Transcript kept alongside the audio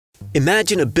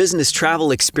Imagine a business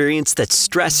travel experience that's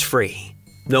stress-free,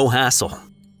 no hassle,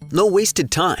 no wasted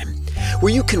time,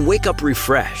 where you can wake up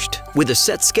refreshed with a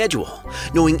set schedule,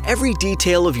 knowing every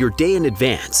detail of your day in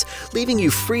advance, leaving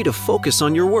you free to focus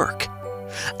on your work.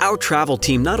 Our travel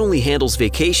team not only handles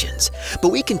vacations,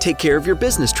 but we can take care of your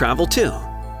business travel too.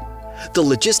 The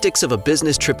logistics of a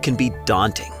business trip can be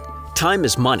daunting. Time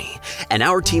is money, and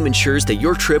our team ensures that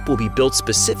your trip will be built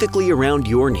specifically around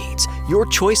your needs, your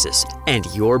choices, and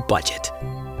your budget.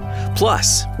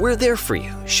 Plus, we're there for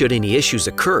you should any issues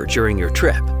occur during your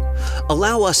trip.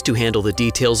 Allow us to handle the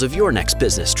details of your next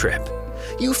business trip.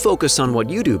 You focus on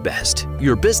what you do best,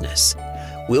 your business.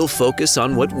 We'll focus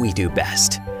on what we do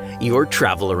best, your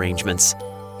travel arrangements.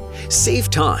 Save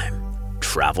time.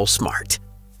 Travel smart.